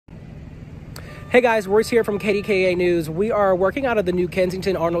Hey guys, Royce here from KDKA News. We are working out of the new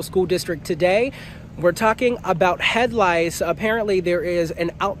Kensington-Arnold School District today. We're talking about head lice. Apparently there is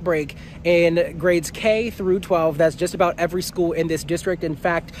an outbreak in grades K through 12. That's just about every school in this district. In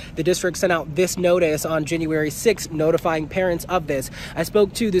fact, the district sent out this notice on January 6th notifying parents of this. I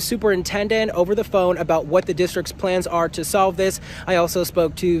spoke to the superintendent over the phone about what the district's plans are to solve this. I also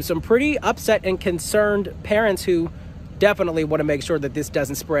spoke to some pretty upset and concerned parents who definitely want to make sure that this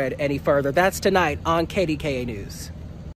doesn't spread any further. That's tonight on KDKA News.